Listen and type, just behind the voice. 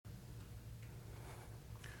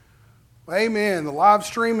Amen. The live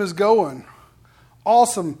stream is going.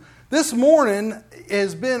 Awesome. This morning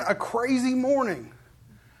has been a crazy morning.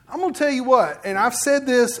 I'm going to tell you what, and I've said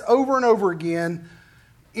this over and over again,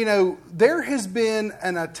 there has been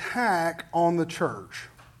an attack on the church.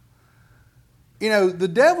 The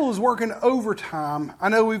devil is working overtime. I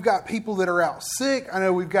know we've got people that are out sick. I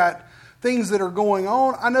know we've got things that are going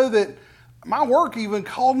on. I know that my work even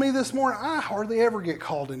called me this morning. I hardly ever get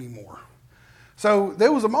called anymore. So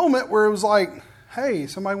there was a moment where it was like, hey,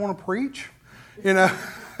 somebody want to preach? But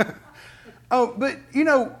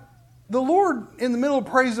the Lord in the middle of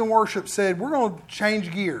praise and worship said, we're going to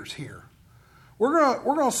change gears here. We're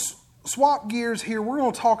going to swap gears here. We're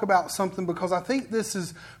going to talk about something because I think this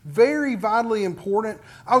is very vitally important.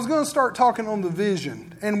 I was going to start talking on the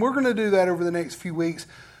vision, and we're going to do that over the next few weeks.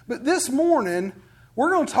 But this morning, we're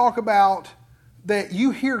going to talk about that you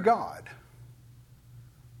hear God.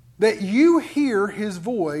 That you hear His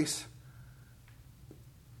voice,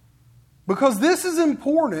 because this is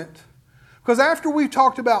important. Because after we've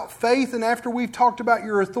talked about faith and after we've talked about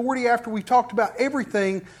your authority, after we've talked about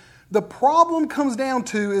everything, the problem comes down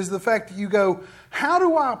to is the fact that you go, how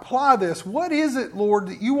do I apply this? What is it, Lord,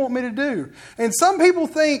 that you want me to do? And some people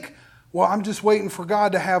think, well, I'm just waiting for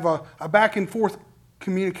God to have a back and forth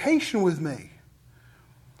communication with me.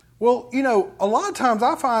 Well, a lot of times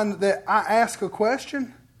I find that I ask a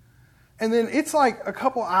question, and then it's like a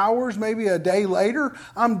couple hours, maybe a day later,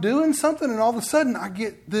 I'm doing something, and all of a sudden I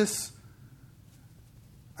get this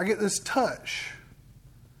touch.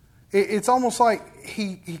 It's almost like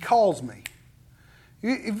He calls me.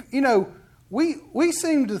 We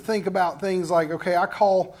seem to think about things like, okay, I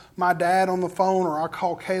call my dad on the phone, or I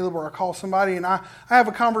call Caleb, or I call somebody, and I have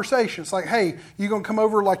a conversation. It's like, hey, you going to come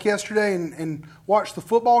over like yesterday and watch the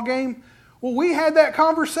football game? Well, we had that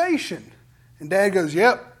conversation. And Dad goes,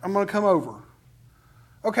 yep, I'm going to come over.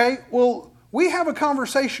 Okay, well, we have a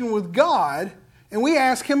conversation with God, and we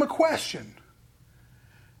ask Him a question.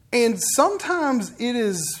 And sometimes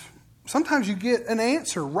you get an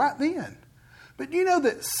answer right then. But you know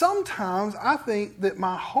that sometimes I think that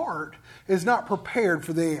my heart is not prepared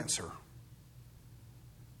for the answer.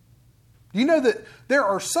 You know that there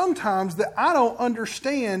are some times that I don't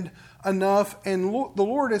understand enough, and the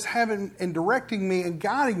Lord is having and directing me and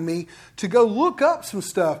guiding me to go look up some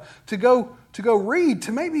stuff, to go read,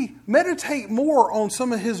 to maybe meditate more on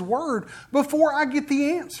some of His Word before I get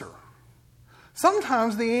the answer.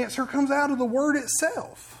 Sometimes the answer comes out of the Word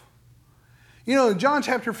itself. In John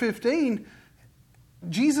chapter 15,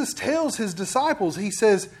 Jesus tells His disciples, He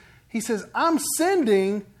says, I'm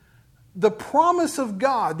sending the promise of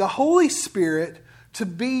God, the Holy Spirit, to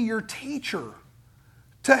be your teacher,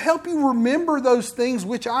 to help you remember those things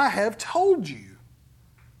which I have told you.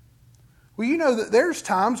 Well, you know that there's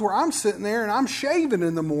times where I'm sitting there and I'm shaving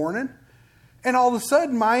in the morning, and all of a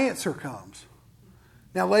sudden my answer comes.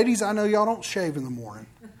 Now, ladies, I know y'all don't shave in the morning,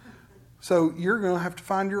 so you're going to have to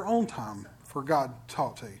find your own time for God to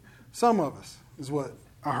talk to you. Some of us is what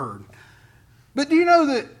I heard. But do you know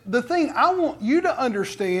that the thing I want you to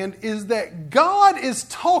understand is that God is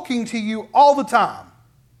talking to you all the time.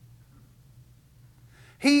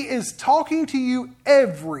 He is talking to you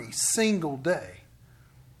every single day.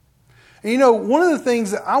 And one of the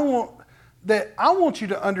things that I want you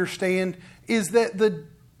to understand is that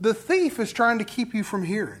the thief is trying to keep you from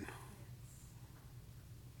hearing.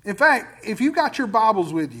 In fact, if you've got your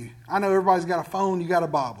Bibles with you, I know everybody's got a phone, you got a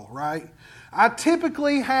Bible, right? I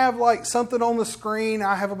typically have like something on the screen.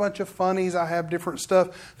 I have a bunch of funnies. I have different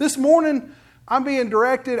stuff. This morning, I'm being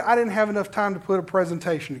directed. I didn't have enough time to put a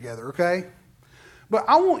presentation together, okay? But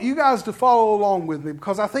I want you guys to follow along with me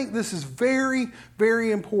because I think this is very,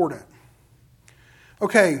 very important.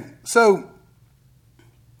 Okay, so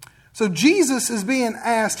Jesus is being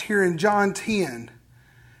asked here in John 10.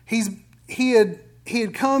 He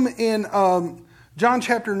had come in John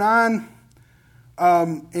chapter 9,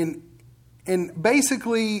 and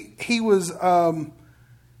basically he was,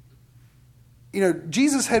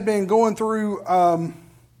 Jesus had been going through. I'll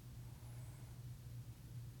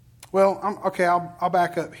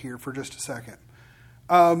back up here for just a second.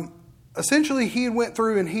 Essentially, he had went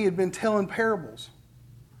through and he had been telling parables.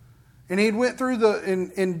 And he had went through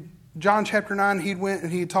in John chapter 9,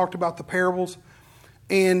 he had talked about the parables.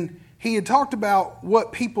 And he had talked about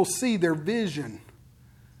what people see, their vision,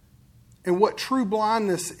 and what true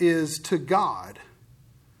blindness is to God.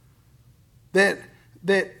 That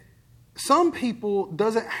some people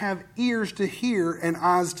doesn't have ears to hear and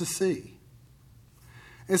eyes to see.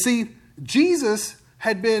 And see, Jesus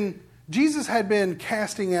had been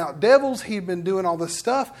casting out devils. He had been doing all this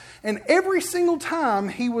stuff. And every single time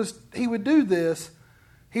he would do this,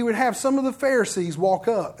 he would have some of the Pharisees walk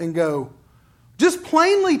up and go, just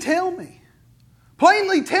plainly tell me.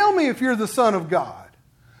 Plainly tell me if you're the Son of God.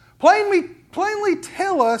 Plainly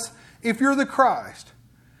tell us if you're the Christ.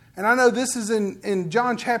 And I know this is in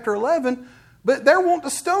John chapter 11, but they're wanting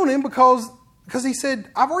to stone him because he said,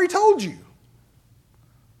 I've already told you.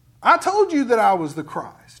 I told you that I was the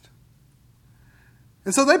Christ.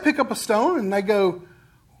 And so they pick up a stone and they go,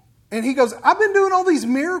 and he goes, I've been doing all these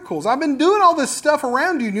miracles. I've been doing all this stuff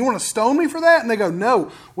around you, and you want to stone me for that? And they go,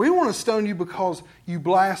 no, we want to stone you because you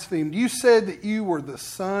blasphemed. You said that you were the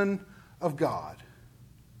Son of God.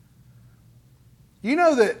 You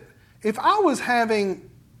know that if I was having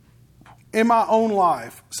in my own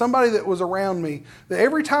life somebody that was around me, that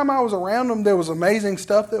every time I was around them there was amazing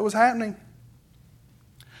stuff that was happening,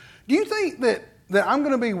 do you think that I'm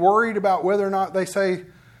going to be worried about whether or not they say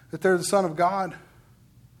that they're the Son of God?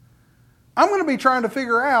 I'm going to be trying to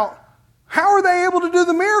figure out, how are they able to do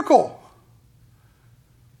the miracle?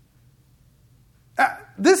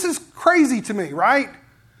 This is crazy to me, right?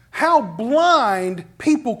 How blind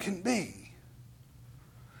people can be.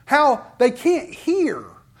 How they can't hear.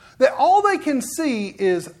 That all they can see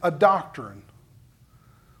is a doctrine.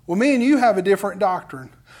 Well, me and you have a different doctrine.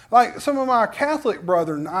 Like some of my Catholic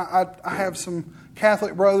brethren, I have some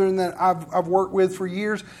Catholic brethren that I've worked with for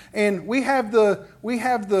years, and we have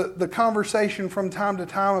the conversation from time to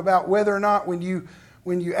time about whether or not when you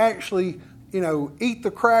actually eat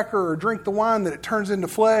the cracker or drink the wine that it turns into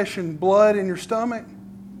flesh and blood in your stomach.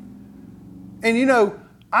 And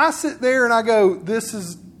I sit there and I go,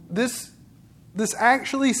 this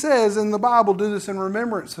actually says in the Bible, do this in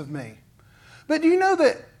remembrance of me. But do you know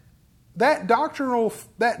that doctrinal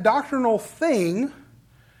thing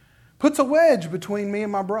puts a wedge between me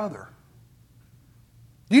and my brother?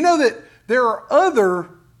 Do you know that there are other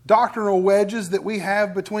doctrinal wedges that we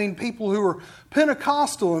have between people who are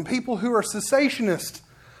Pentecostal and people who are cessationists?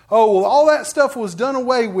 Oh, well, all that stuff was done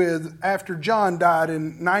away with after John died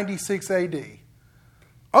in 96 AD.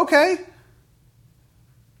 Okay.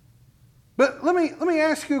 But let me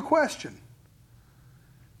ask you a question.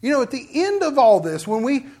 At the end of all this, when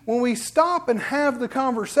we stop and have the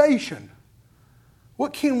conversation,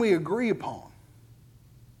 what can we agree upon?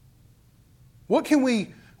 What can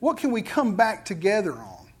we come back together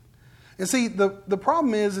on? And see, the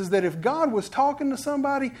problem is that if God was talking to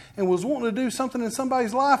somebody and was wanting to do something in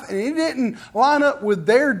somebody's life and it didn't line up with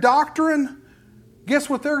their doctrine, guess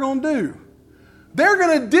what they're going to do? They're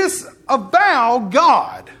going to disavow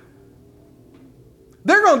God.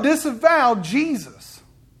 They're going to disavow Jesus.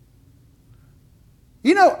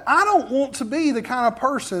 I don't want to be the kind of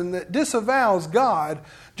person that disavows God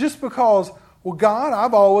just because, well, God,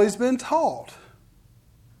 I've always been taught.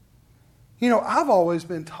 I've always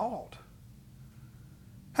been taught.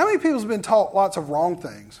 How many people have been taught lots of wrong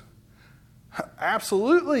things?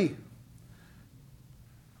 Absolutely.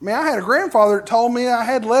 I had a grandfather that told me I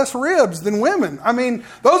had less ribs than women.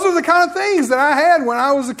 Those are the kind of things that I had when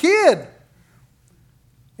I was a kid.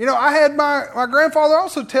 I had my grandfather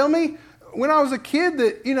also tell me when I was a kid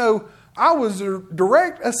that, I was a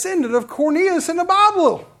direct ascendant of Cornelius in the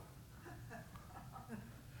Bible.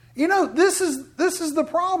 This is the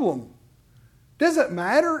problem. Does it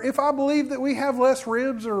matter if I believe that we have less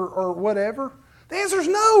ribs or whatever? The answer is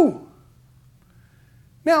no.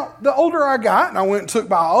 Now, the older I got and I went and took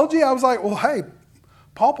biology, I was like, well, hey,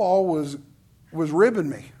 Pawpaw was ribbing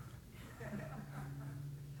me.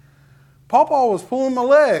 Pawpaw was pulling my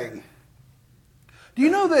leg. Do you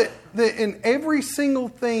know that in every single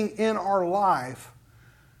thing in our life,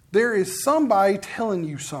 there is somebody telling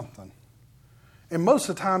you something? And most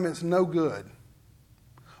of the time, it's no good.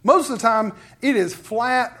 Most of the time, it is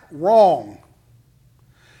flat wrong.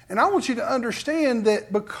 And I want you to understand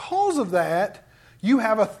that because of that, you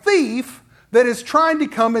have a thief that is trying to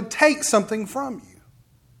come and take something from you.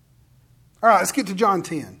 All right, let's get to John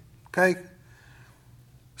 10, okay?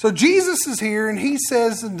 So Jesus is here and he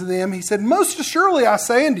says unto them, he said, most assuredly I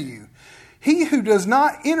say unto you, he who does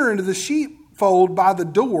not enter into the sheepfold by the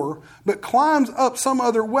door, but climbs up some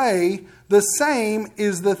other way, the same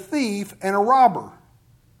is the thief and a robber.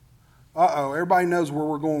 Everybody knows where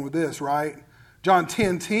we're going with this, right? John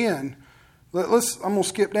 10:10. I'm going to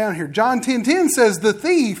skip down here. John 10:10 says, the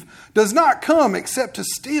thief does not come except to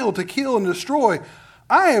steal, to kill, and destroy.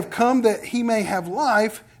 I have come that he may have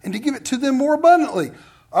life and to give it to them more abundantly.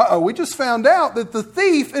 We just found out that the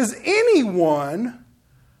thief is anyone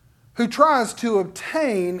who tries to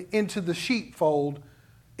obtain into the sheepfold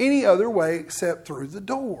any other way except through the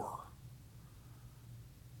door.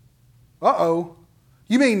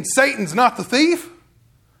 You mean Satan's not the thief?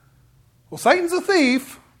 Well, Satan's a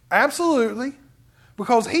thief, absolutely.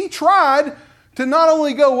 Because he tried to not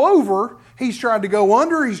only go over, he's tried to go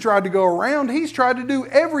under, he's tried to go around, he's tried to do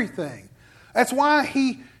everything. That's why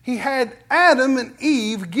he had Adam and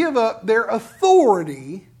Eve give up their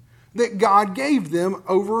authority that God gave them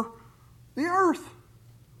over the earth.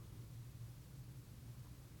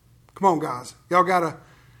 Come on, guys. Y'all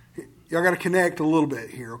gotta connect a little bit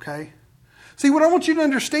here, okay? See, what I want you to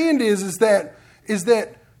understand is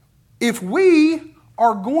that if we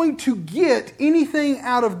are going to get anything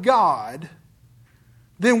out of God,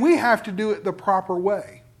 then we have to do it the proper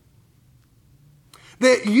way.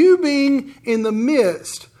 That you being in the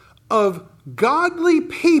midst of godly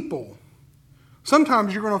people,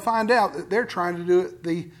 sometimes you're going to find out that they're trying to do it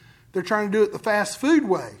the fast food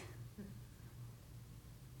way.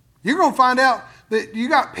 You're going to find out that you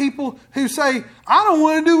got people who say, I don't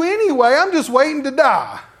want to do anyway, I'm just waiting to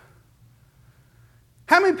die.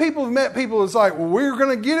 How many people have met people that's like, well, we're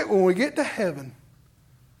going to get it when we get to heaven.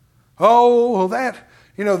 Oh, well,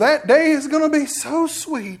 that day is going to be so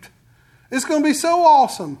sweet. It's going to be so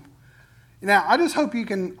awesome. Now, I just hope you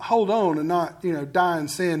can hold on and not, die in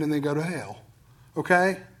sin and then go to hell.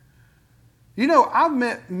 Okay? I've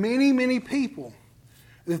met many, many people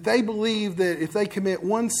that they believe that if they commit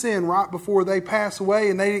one sin right before they pass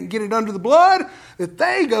away and they didn't get it under the blood, that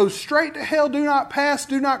they go straight to hell, do not pass,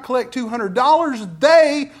 do not collect $200.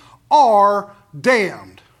 They are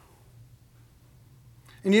damned.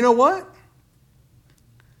 And you know what?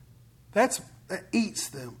 That eats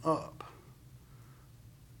them up.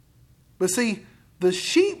 But see, the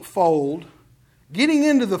sheepfold, getting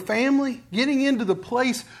into the family, getting into the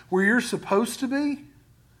place where you're supposed to be.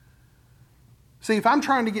 See, if I'm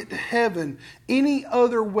trying to get to heaven any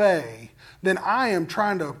other way, then I am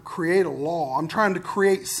trying to create a law. I'm trying to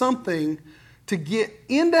create something to get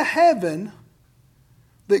into heaven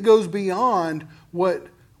that goes beyond what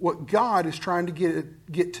God is trying to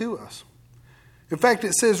get to us. In fact,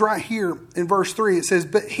 it says right here in verse 3, it says,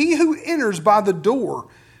 but he who enters by the door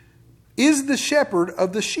is the shepherd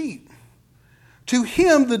of the sheep. To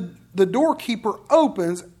him the doorkeeper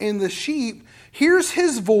opens, and the sheep hears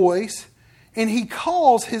his voice, and he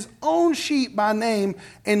calls his own sheep by name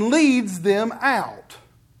and leads them out.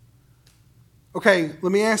 Okay,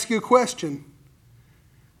 let me ask you a question.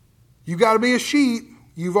 You got to be a sheep.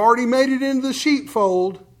 You've already made it into the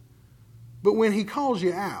sheepfold. But when he calls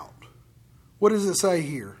you out, what does it say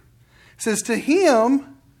here? It says to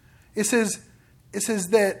him, it says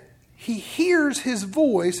that he hears his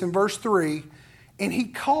voice in verse 3, and he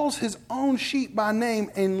calls his own sheep by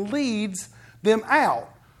name and leads them out.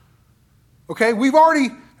 Okay, we've already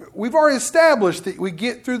established that we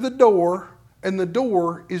get through the door, and the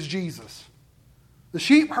door is Jesus, the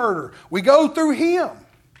sheep herder. We go through him.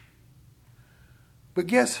 But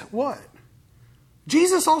guess what?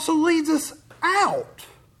 Jesus also leads us out.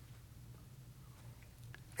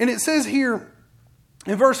 And it says here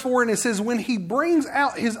in verse 4, and it says, when he brings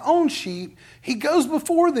out his own sheep, he goes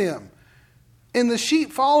before them, and the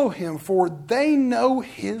sheep follow him, for they know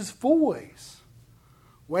his voice.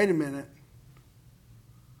 Wait a minute.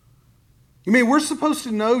 You mean we're supposed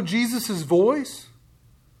to know Jesus' voice?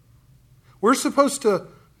 We're supposed to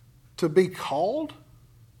be called?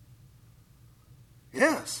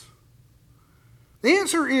 Yes. The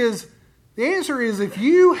answer is if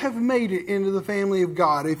you have made it into the family of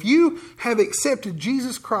God, if you have accepted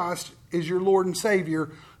Jesus Christ as your Lord and Savior,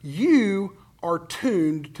 you are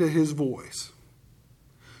tuned to his voice.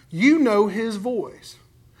 You know his voice.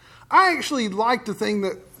 I actually like the thing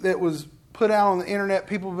that was put out on the internet.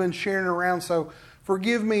 People have been sharing it around, so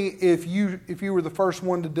forgive me if you were the first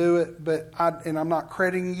one to do it, and I'm not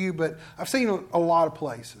crediting you, but I've seen a lot of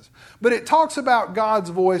places. But it talks about God's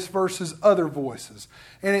voice versus other voices.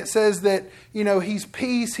 And it says that, he's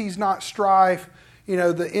peace, he's not strife.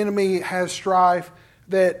 The enemy has strife.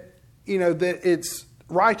 That it's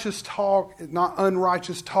righteous talk, not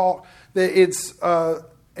unrighteous talk. That it's,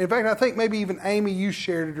 in fact, I think maybe even Amy, you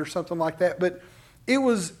shared it or something like that. But it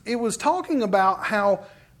was talking about how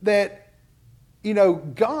that,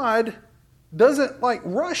 God doesn't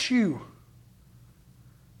rush you.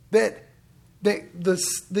 That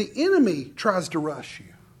the enemy tries to rush you.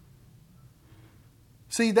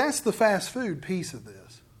 See, that's the fast food piece of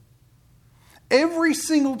this. Every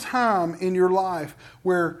single time in your life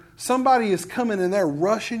where somebody is coming and they're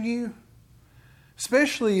rushing you,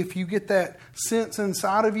 especially if you get that sense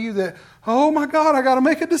inside of you that, oh my God, I got to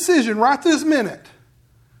make a decision right this minute.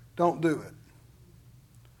 Don't do it.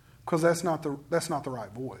 Because that's not the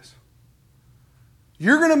right voice.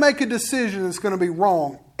 You're going to make a decision that's going to be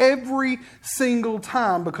wrong every single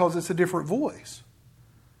time because it's a different voice.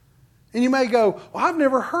 And you may go, well, I've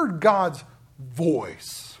never heard God's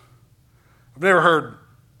voice. I've never heard,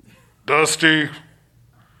 Dusty,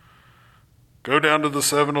 go down to the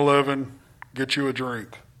 7-Eleven, get you a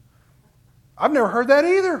drink. I've never heard that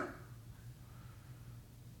either.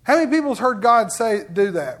 How many people has heard God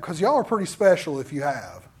do that? Because y'all are pretty special if you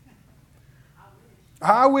have.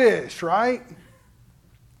 I wish, right?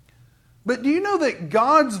 But do you know that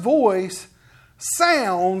God's voice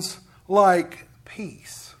sounds like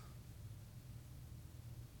peace?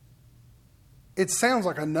 It sounds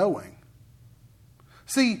like a knowing.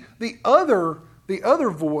 See, the other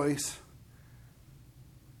voice,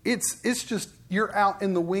 it's just you're out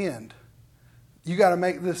in the wind. You got to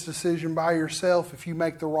make this decision by yourself. If you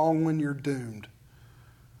make the wrong one, you're doomed.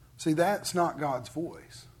 See, that's not God's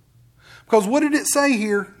voice. Because what did it say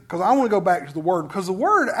here? Because I want to go back to the Word. Because the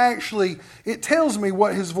Word actually, it tells me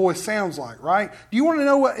what His voice sounds like, right? Do you want to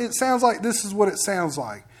know what it sounds like? This is what it sounds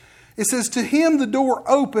like. It says, to Him the door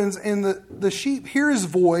opens and the sheep hear His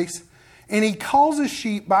voice, and He calls His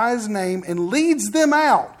sheep by His name and leads them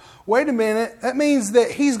out. Wait a minute. That means that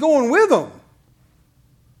He's going with them.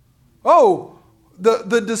 Oh,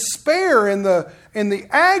 the despair and the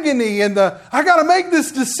agony and I got to make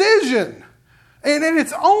this decision. And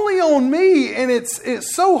it's only on me, and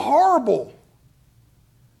it's so horrible.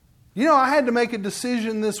 You know, I had to make a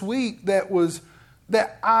decision this week that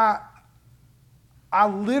I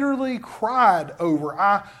literally cried over.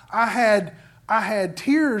 I had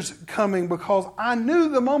tears coming because I knew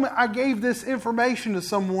the moment I gave this information to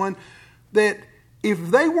someone that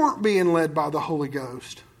if they weren't being led by the Holy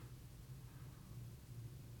Ghost,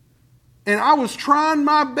 and I was trying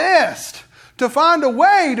my best to find a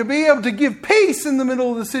way to be able to give peace in the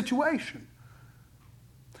middle of the situation.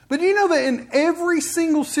 But do you know that in every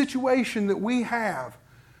single situation that we have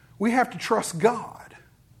to trust God.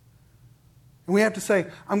 And we have to say,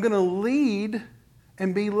 I'm going to lead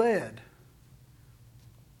and be led.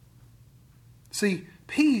 See,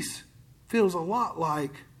 peace feels a lot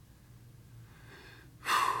like,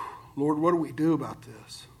 Lord, what do we do about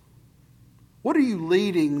this? What are you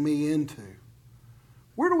leading me into?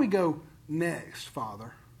 Where do we go next,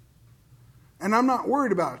 Father? And I'm not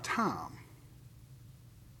worried about time.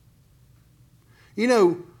 You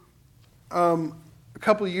know, a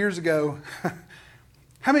couple of years ago,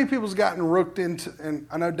 how many people's gotten rooked into, and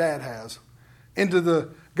I know Dad has,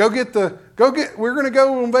 into we're going to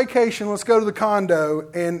go on vacation, let's go to the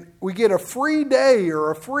condo, and we get a free day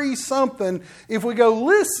or a free something if we go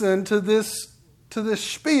listen to this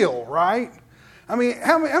spiel, right? I mean,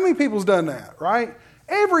 how many people's done that, right?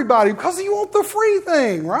 Everybody, because you want the free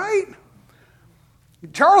thing, right?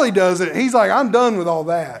 Charlie does it. He's like, I'm done with all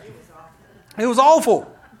that. It was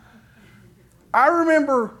awful. I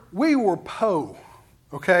remember we were po,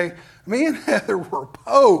 okay? Me and Heather were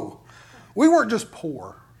po. We weren't just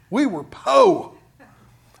poor. We were po,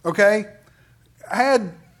 okay? I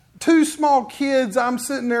had 2 small kids. I'm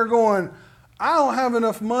sitting there going, I don't have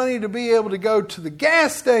enough money to be able to go to the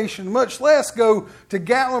gas station, much less go to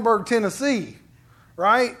Gatlinburg, Tennessee,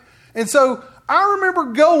 right? And so I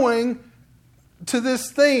remember going to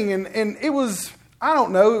this thing, and it was, I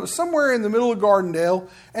don't know, it was somewhere in the middle of Gardendale,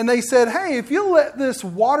 and they said, hey, if you'll let this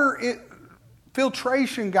water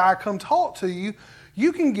filtration guy come talk to you,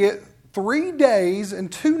 you can get 3 days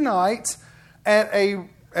and 2 nights at a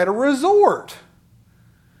resort.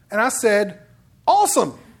 And I said,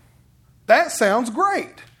 awesome. That sounds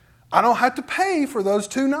great. I don't have to pay for those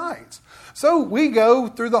 2 nights. So we go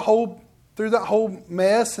through that whole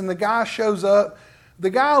mess, and the guy shows up. The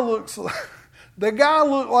guy looked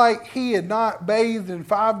like he had not bathed in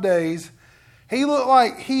 5 days. He looked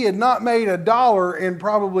like he had not made $1 in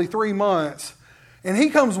probably 3 months. And he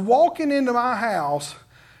comes walking into my house,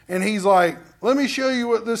 and he's like, let me show you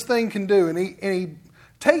what this thing can do. And he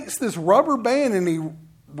takes this rubber band and he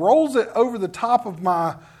rolls it over the top of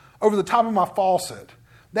my faucet.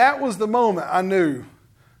 That was the moment I knew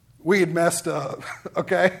we had messed up,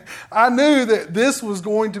 okay? I knew that this was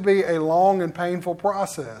going to be a long and painful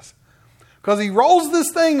process. Because he rolls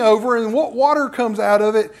this thing over, and what water comes out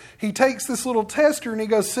of it, he takes this little tester and he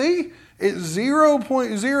goes, see, it's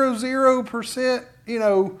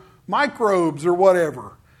 0.00%, microbes or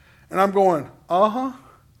whatever. And I'm going,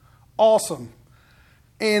 awesome.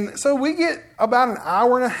 And so we get about an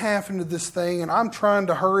hour and a half into this thing, and I'm trying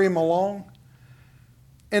to hurry him along.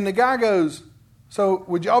 And the guy goes, so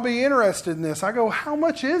would y'all be interested in this? I go, how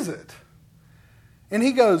much is it? And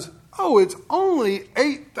he goes, oh, it's only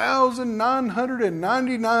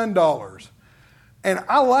 $8,999. And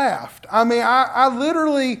I laughed. I mean, I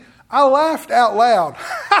laughed out loud.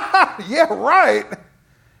 Yeah, right.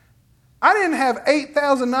 I didn't have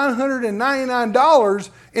 $8,999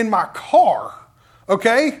 in my car,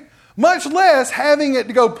 okay? Much less having it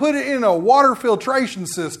to go put it in a water filtration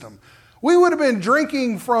system. We would have been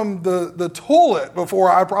drinking from the toilet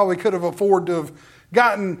before I probably could have afforded to have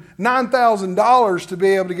gotten $9,000 to be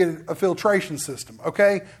able to get a filtration system,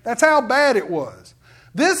 okay? That's how bad it was.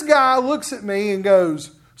 This guy looks at me and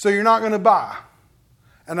goes, "So you're not going to buy?"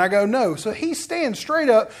 And I go, "No." So he stands straight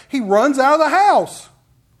up. He runs out of the house.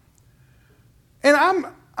 And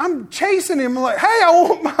I'm chasing him like, "Hey,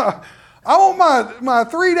 I want my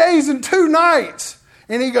 3 days and 2 nights."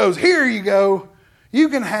 And he goes, "Here you go. You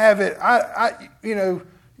can have it.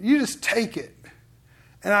 You just take it."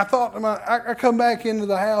 And I thought I come back into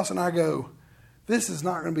the house and I go, this is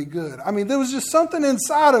not going to be good. I mean, there was just something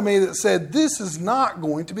inside of me that said, this is not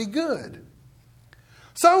going to be good.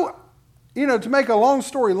 So, to make a long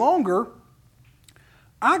story longer,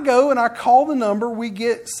 I go and I call the number. We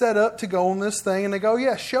get set up to go on this thing. And they go,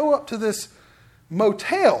 "Yeah, show up to this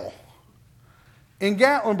motel in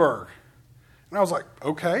Gatlinburg." And I was like,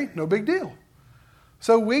 okay, no big deal.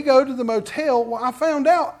 So we go to the motel. Well, I found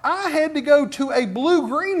out I had to go to a Blue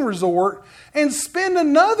Green resort and spend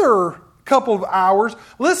another couple of hours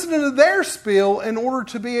listening to their spiel in order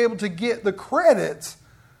to be able to get the credits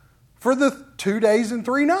for the 2 days and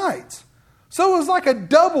 3 nights. So it was like a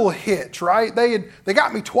double hitch, right? They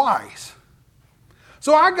got me twice.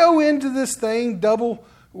 So I go into this thing,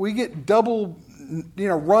 we get double,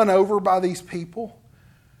 run over by these people.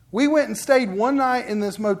 We went and stayed one night in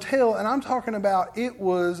this motel, and I'm talking about it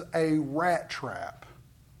was a rat trap.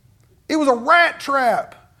 It was a rat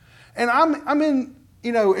trap. And I'm in,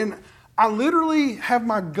 and I literally have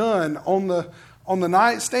my gun on the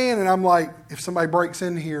nightstand, and I'm like, if somebody breaks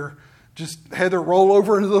in here, just Heather, roll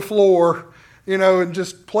over into the floor, and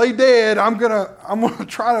just play dead. I'm gonna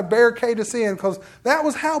try to barricade us in, because that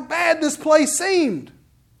was how bad this place seemed.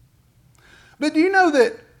 But do you know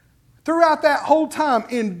that throughout that whole time,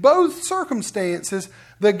 in both circumstances,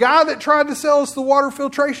 the guy that tried to sell us the water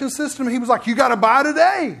filtration system, he was like, "You got to buy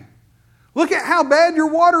today. Look at how bad your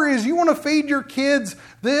water is. You want to feed your kids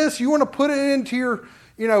this. You want to put it into your,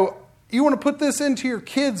 you want to put this into your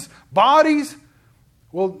kids' bodies."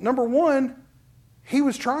 Well, number one, he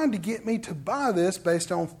was trying to get me to buy this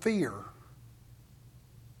based on fear.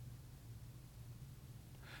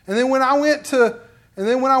 And then when I went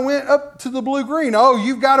up to the Blue Green, "Oh,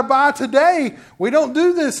 you've got to buy today. We don't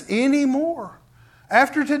do this anymore.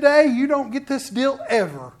 After today, you don't get this deal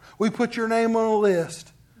ever. We put your name on a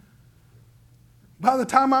list." By the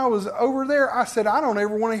time I was over there, I said, I don't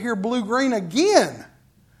ever want to hear Blue Green again.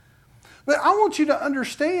 But I want you to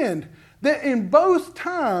understand that in both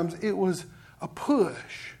times, it was a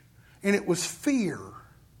push and it was fear.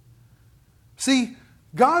 See,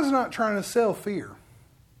 God's not trying to sell fear.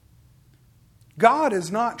 God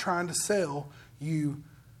is not trying to sell you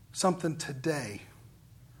something today.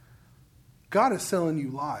 God is selling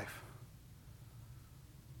you life.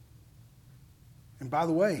 And by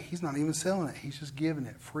the way, He's not even selling it. He's just giving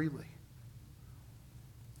it freely.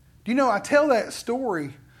 Do you know, I tell that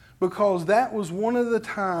story because that was one of the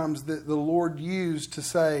times that the Lord used to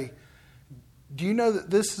say, do you know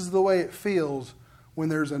that this is the way it feels when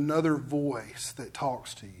there's another voice that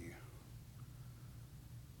talks to you?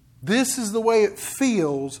 This is the way it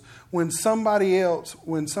feels when somebody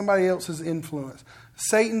else's influence,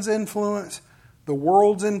 Satan's influence, the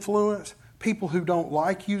world's influence, people who don't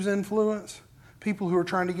like you's influence, people who are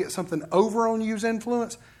trying to get something over on you's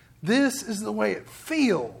influence. This is the way it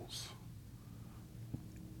feels.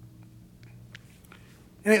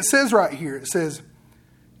 And it says right here, it says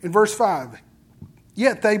in verse 5,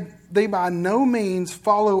 "Yet they by no means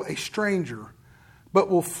follow a stranger, but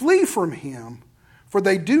will flee from him, for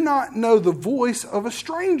they do not know the voice of a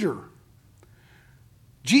stranger."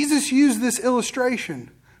 Jesus used this illustration,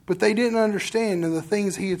 but they didn't understand the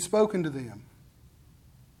things He had spoken to them.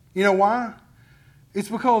 You know why? It's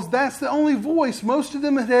because that's the only voice most of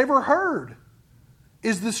them had ever heard,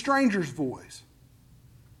 is the stranger's voice.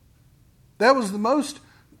 That was the most,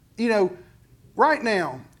 right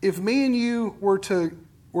now, if me and you were to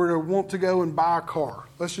want to go and buy a car,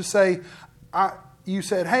 let's just say you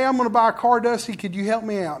said, "Hey, I'm going to buy a car, Dusty. Could you help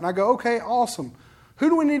me out?" And I go, "Okay, awesome. Who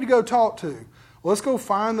do we need to go talk to?" Well, let's go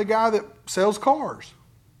find the guy that sells cars.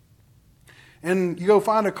 And you go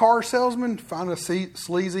find a car salesman, find a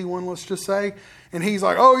sleazy one, let's just say, and he's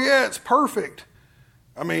like, "Oh yeah, it's perfect."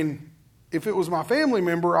 I mean, if it was my family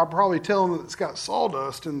member, I'd probably tell him that it's got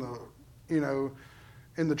sawdust in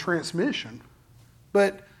the transmission.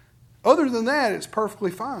 But other than that, it's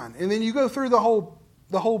perfectly fine. And then you go through the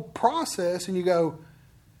whole process and you go,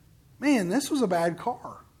 "Man, this was a bad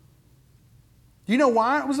car. You know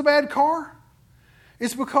why it was a bad car?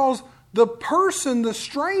 It's because the person, the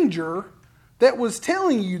stranger that was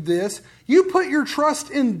telling you this, you put your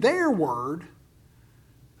trust in their word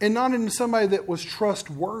and not in somebody that was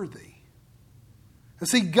trustworthy. And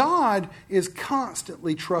see, God is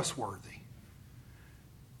constantly trustworthy.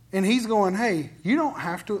 And He's going, hey, you don't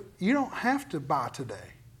have to buy today.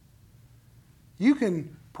 You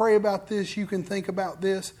can pray about this, you can think about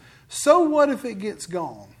this. So what if it gets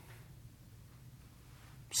gone?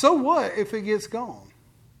 So what if it gets gone?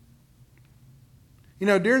 You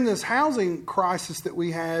know, during this housing crisis that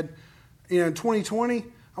we had, in 2020,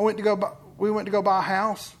 we went to go buy a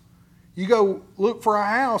house. You go look for a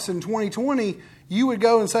house in 2020, you would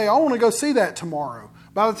go and say, I want to go see that tomorrow.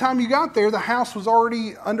 By the time you got there, the house was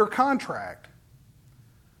already under contract.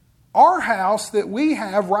 Our house that we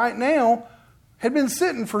have right now had been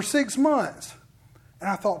sitting for 6 months. And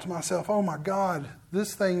I thought to myself, oh my God,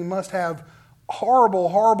 this thing must have horrible,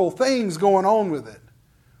 horrible things going on with it.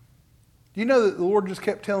 You know that the Lord just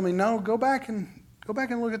kept telling me, no, go back and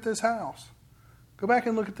look at this house. Go back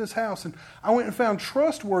and look at this house. And I went and found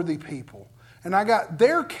trustworthy people. And I got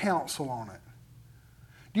their counsel on it.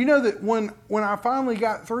 Do you know that when I finally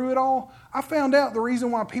got through it all, I found out the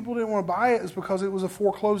reason why people didn't want to buy it is because it was a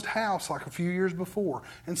foreclosed house like a few years before.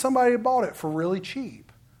 And somebody had bought it for really cheap.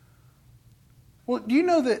 Well, do you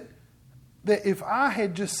know that if I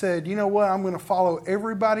had just said, you know what, I'm going to follow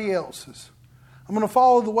everybody else's. I'm going to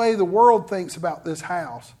follow the way the world thinks about this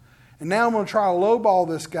house. And now I'm going to try to lowball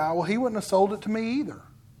this guy. Well, he wouldn't have sold it to me either.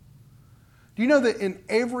 Do you know that in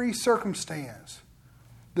every circumstance,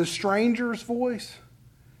 the stranger's voice,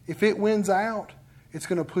 if it wins out, it's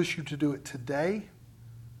going to push you to do it today.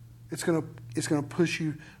 It's going to push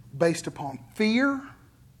you based upon fear.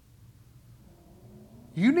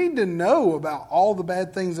 You need to know about all the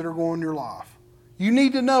bad things that are going on in your life. You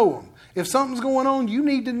need to know them. If something's going on, you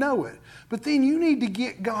need to know it. But then you need to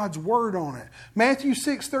get God's word on it. Matthew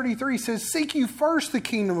 6:33 says, seek you first the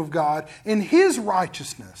kingdom of God and His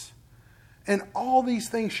righteousness, and all these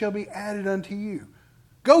things shall be added unto you.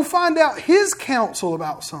 Go find out His counsel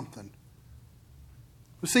about something.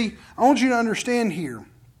 But see, I want you to understand here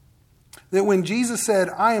that when Jesus said,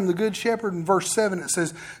 I am the good shepherd, in verse 7 it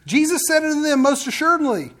says, Jesus said unto them, most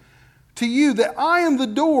assuredly to you that I am the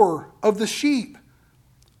door of the sheep.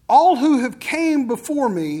 All who have came before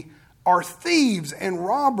me are thieves and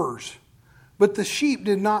robbers, but the sheep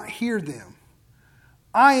did not hear them.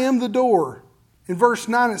 I am the door. In verse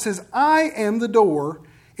 9 it says, I am the door.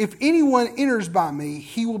 If anyone enters by me,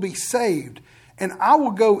 he will be saved, and I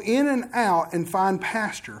will go in and out and find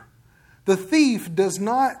pasture. The thief does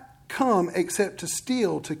not come except to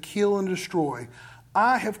steal, to kill, and destroy.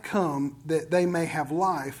 I have come that they may have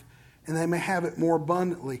life, and they may have it more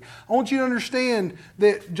abundantly. I want you to understand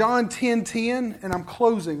that John 10:10, and I'm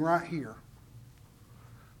closing right here,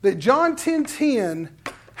 that John 10:10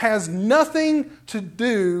 has nothing to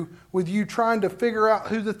do with you trying to figure out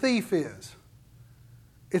who the thief is.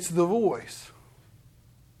 It's the voice.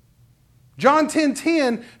 John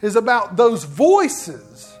 10:10 is about those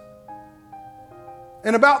voices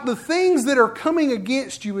and about the things that are coming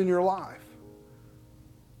against you in your life.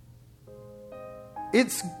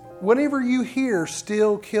 It's whenever you hear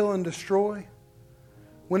steal, kill, and destroy,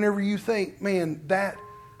 whenever you think, man,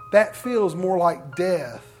 that feels more like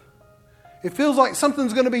death. It feels like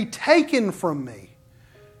something's going to be taken from me.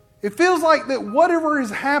 It feels like that whatever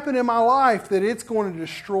has happened in my life, that it's going to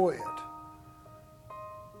destroy it.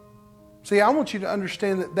 See, I want you to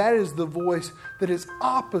understand that that is the voice that is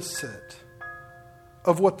opposite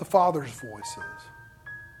of what the Father's voice is.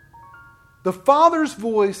 The Father's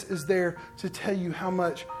voice is there to tell you how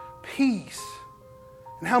much peace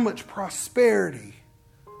and how much prosperity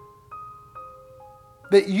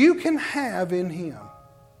that you can have in Him.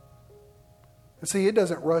 And see, it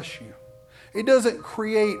doesn't rush you. It doesn't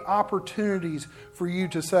create opportunities for you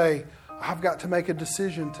to say, I've got to make a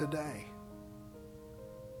decision today.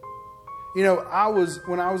 You know,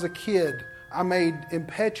 when I was a kid, I made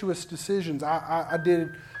impetuous decisions. I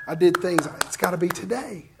did things. It's got to be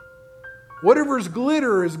today. Whatever's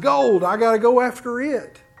glitter is gold. I got to go after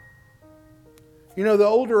it. You know, the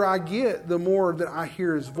older I get, the more that I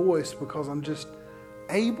hear His voice, because I'm just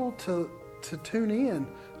able to tune in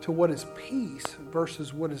to what is peace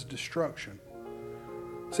versus what is destruction.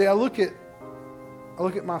 See, I look at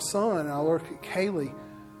my son, and I look at Kaylee,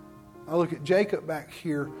 I look at Jacob back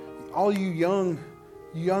here, all you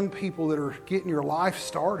young people that are getting your life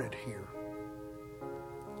started here.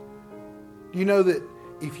 You know that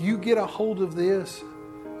if you get a hold of this,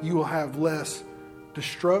 you will have less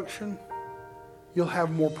destruction, you'll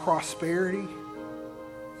have more prosperity,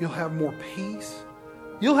 You'll have more peace.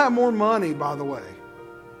 You'll have more money, by the way.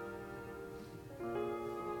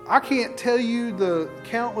 I can't tell you the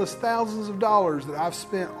countless thousands of dollars that I've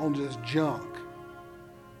spent on just junk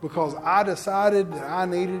because I decided that I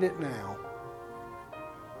needed it now.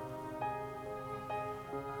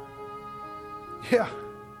 Yeah.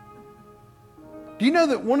 Do you know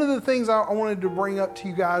that one of the things I wanted to bring up to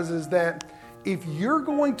you guys is that if you're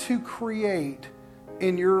going to create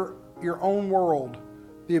in your own world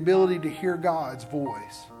the ability to hear God's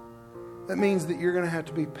voice, that means that you're going to have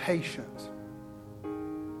to be patient.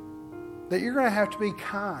 That you're going to have to be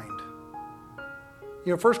kind.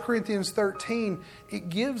 1 Corinthians 13, it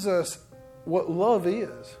gives us what love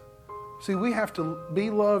is. See, we have to be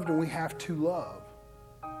loved and we have to love.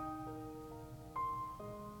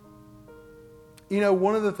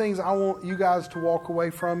 One of the things I want you guys to walk away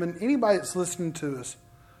from, and anybody that's listening to us,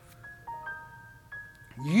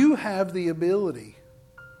 you have the ability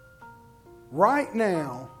right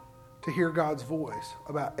now to hear God's voice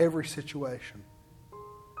about every situation.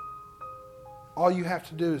 All you have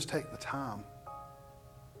to do is take the time.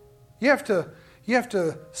 You have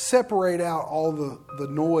to separate out all the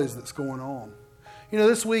noise that's going on.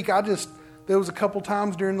 This week there was a couple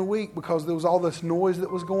times during the week because there was all this noise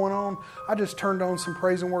that was going on. I just turned on some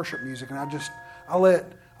praise and worship music and I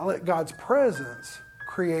let God's presence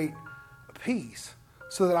create a peace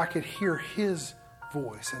so that I could hear His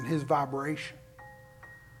voice and His vibration.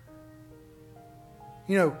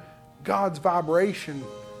 God's vibration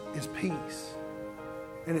is peace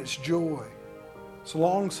and it's joy. It's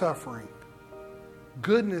long-suffering,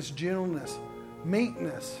 goodness, gentleness,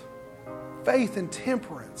 meekness, faith, and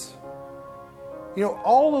temperance.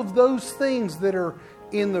 All of those things that are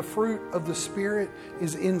in the fruit of the Spirit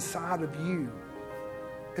is inside of you.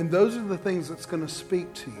 And those are the things that's going to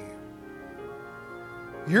speak to you.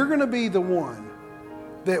 You're going to be the one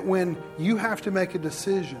that when you have to make a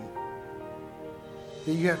decision,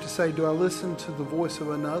 that you have to say, do I listen to the voice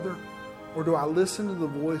of another or do I listen to the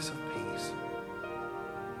voice of peace?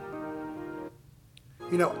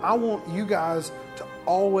 I want you guys to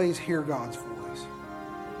always hear God's voice.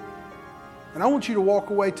 And I want you to walk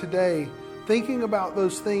away today thinking about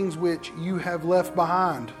those things which you have left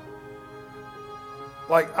behind.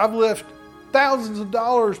 Like I've left thousands of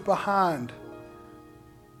dollars behind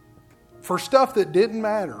for stuff that didn't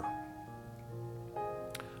matter.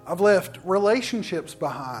 I've left relationships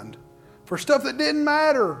behind for stuff that didn't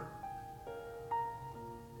matter.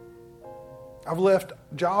 I've left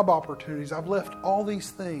job opportunities. I've left all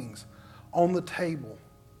these things on the table.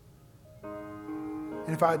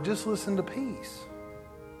 And if I had just listened to peace,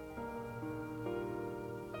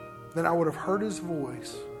 then I would have heard His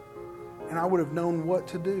voice and I would have known what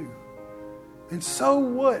to do. And so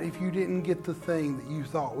what if you didn't get the thing that you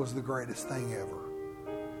thought was the greatest thing ever?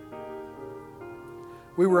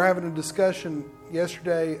 We were having a discussion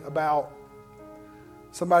yesterday about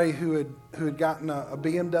somebody who had gotten a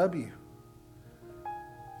BMW.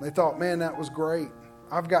 They thought, man, that was great.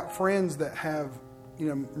 I've got friends that have,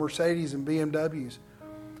 Mercedes and BMWs.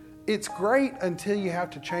 It's great until you have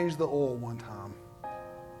to change the oil one time.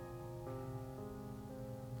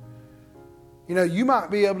 You might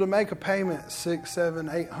be able to make a payment $600,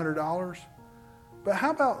 $700, $800, but how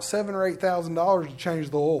about $7,000 or $8,000 to change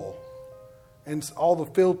the oil and all the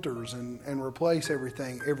filters and replace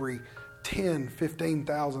everything every 10,000,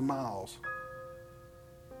 15,000 miles?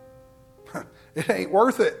 It ain't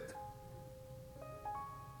worth it.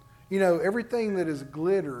 Everything that is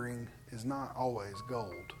glittering is not always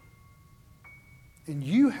gold. And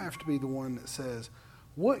you have to be the one that says,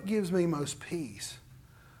 what gives me most peace?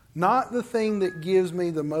 Not the thing that gives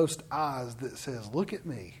me the most eyes that says, look at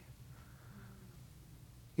me.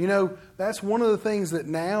 That's one of the things that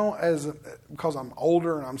now, because I'm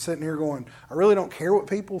older and I'm sitting here going, I really don't care what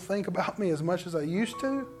people think about me as much as I used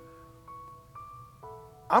to.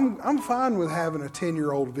 I'm fine with having a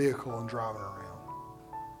 10-year-old vehicle and driving around.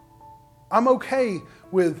 I'm okay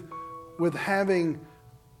with having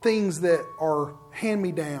things that are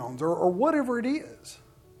hand-me-downs or whatever it is.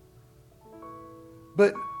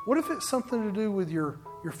 But what if it's something to do with your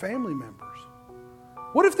family members?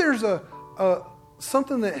 What if there's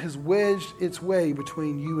something that has wedged its way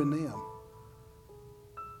between you and them?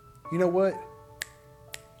 You know what?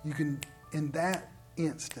 You can, in that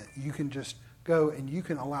instant, you can just go and you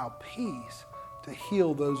can allow peace to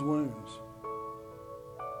heal those wounds.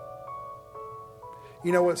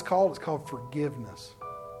 You know what it's called? It's called forgiveness.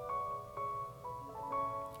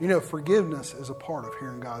 Forgiveness is a part of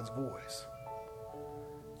hearing God's voice.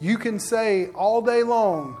 You can say all day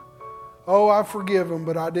long, oh, I forgive them,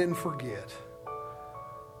 but I didn't forget.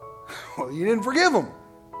 Well, you didn't forgive them.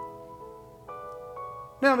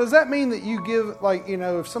 Now, does that mean that you give,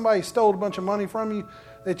 if somebody stole a bunch of money from you,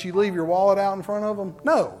 that you leave your wallet out in front of them?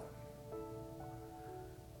 No.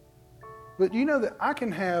 But you know that I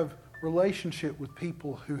can have relationship with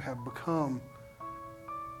people who have become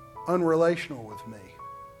unrelational with me.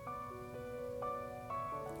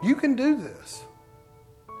 You can do this.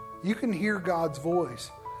 You can hear God's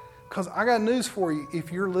voice. Because I got news for you.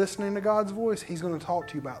 If you're listening to God's voice, He's going to talk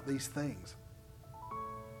to you about these things.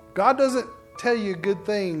 God doesn't tell you good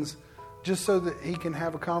things just so that He can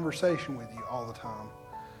have a conversation with you all the time.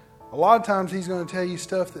 A lot of times He's going to tell you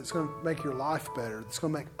stuff that's going to make your life better. That's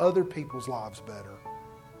going to make other people's lives better.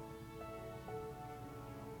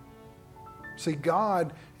 See,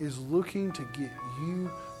 God is looking to get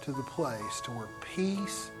you to the place to where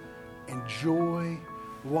peace and joy,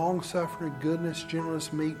 long-suffering, goodness,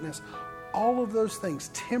 gentleness, meekness, all of those things,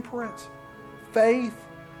 temperance, faith,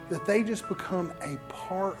 that they just become a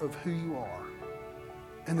part of who you are.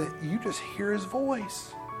 And that you just hear His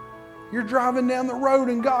voice. You're driving down the road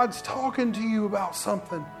and God's talking to you about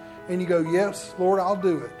something. And you go, yes, Lord, I'll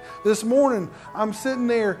do it. This morning, I'm sitting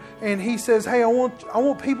there and He says, hey, I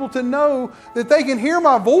want people to know that they can hear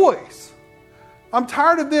my voice. I'm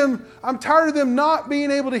tired of them not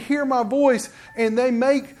being able to hear my voice, and they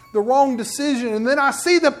make the wrong decision, and then I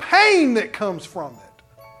see the pain that comes from it.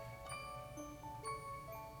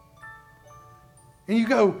 And you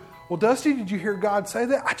go, well, Dusty, did you hear God say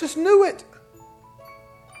that? I just knew it.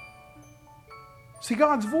 See,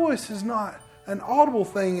 God's voice is not an audible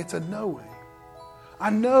thing, it's a knowing. I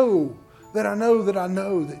know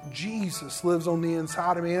that Jesus lives on the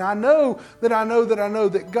inside of me. And I know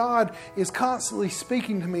that God is constantly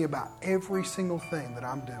speaking to me about every single thing that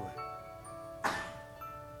I'm doing.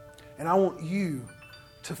 And I want you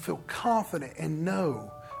to feel confident and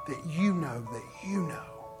know that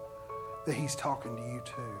He's talking to you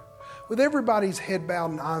too. With everybody's head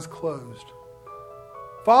bowed and eyes closed.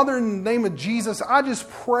 Father, in the name of Jesus, I just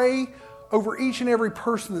pray over each and every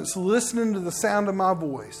person that's listening to the sound of my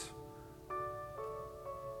voice.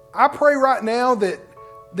 I pray right now that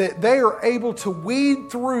they are able to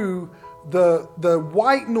weed through the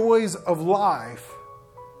white noise of life,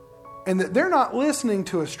 and that they're not listening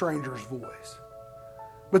to a stranger's voice,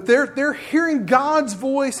 but they're hearing God's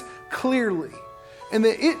voice clearly, and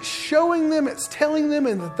that it's showing them, it's telling them,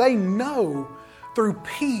 and that they know through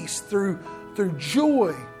peace, through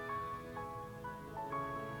joy,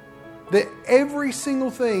 that every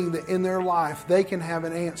single thing that in their life they can have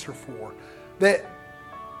an answer for. That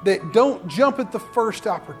don't jump at the first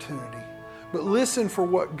opportunity, but listen for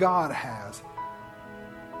what God has.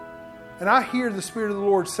 And I hear the Spirit of the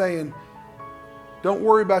Lord saying, don't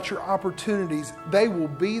worry about your opportunities. They will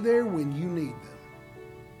be there when you need them.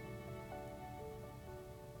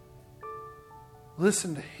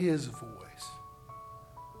 Listen to His voice.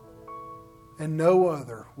 And no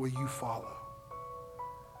other will you follow.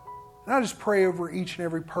 And I just pray over each and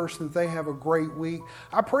every person that they have a great week.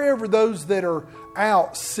 I pray over those that are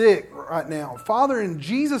out sick right now. Father, in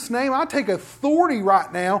Jesus' name, I take authority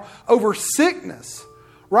right now over sickness.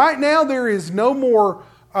 Right now, there is no more.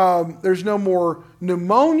 There's no more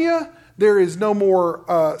pneumonia. There is no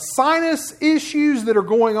more sinus issues that are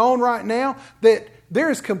going on right now. That there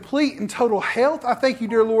is complete and total health. I thank you,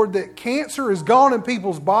 dear Lord, that cancer is gone in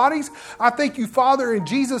people's bodies. I thank you, Father, in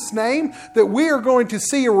Jesus' name, that we are going to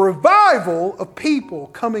see a revival of people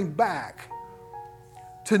coming back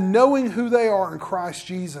to knowing who they are in Christ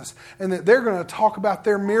Jesus, and that they're going to talk about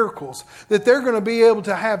their miracles, that they're going to be able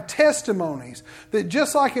to have testimonies, that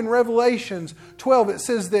just like in Revelations 12, it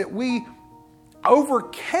says that we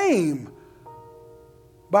overcame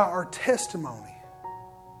by our testimony.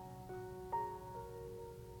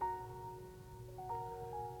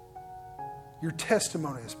 Your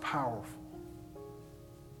testimony is powerful.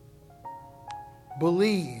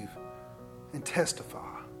 Believe and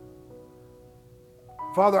testify.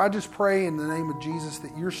 Father, I just pray in the name of Jesus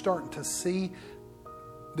that you're starting to see,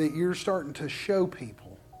 that you're starting to show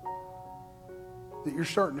people, that you're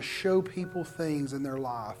starting to show people things in their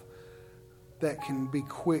life that can be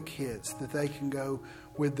quick hits, that they can go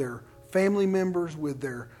with their family members, with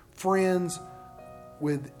their friends,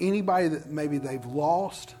 with anybody that maybe they've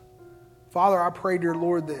lost. Father, I pray, dear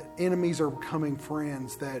Lord, that enemies are becoming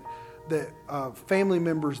friends, that family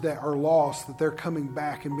members that are lost, that they're coming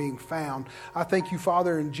back and being found. I thank you,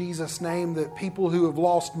 Father, in Jesus' name, that people who have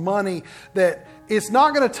lost money, that it's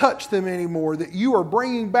not going to touch them anymore, that you are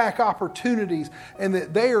bringing back opportunities, and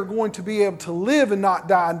that they are going to be able to live and not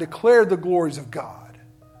die and declare the glories of God.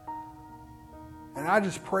 And I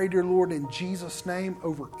just pray, dear Lord, in Jesus' name,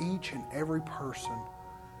 over each and every person,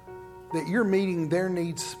 that you're meeting their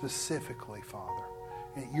needs specifically, Father.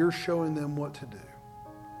 and you're showing them what to do.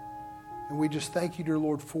 And we just thank you, dear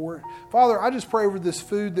Lord, for it. Father, I just pray over this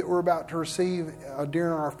food that we're about to receive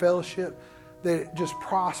during our fellowship, that it just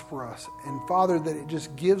prosper us. And Father, that it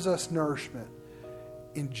just gives us nourishment.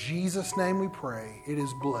 In Jesus' name we pray. It is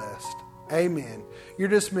blessed. Amen. You're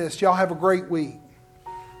dismissed. Y'all have a great week.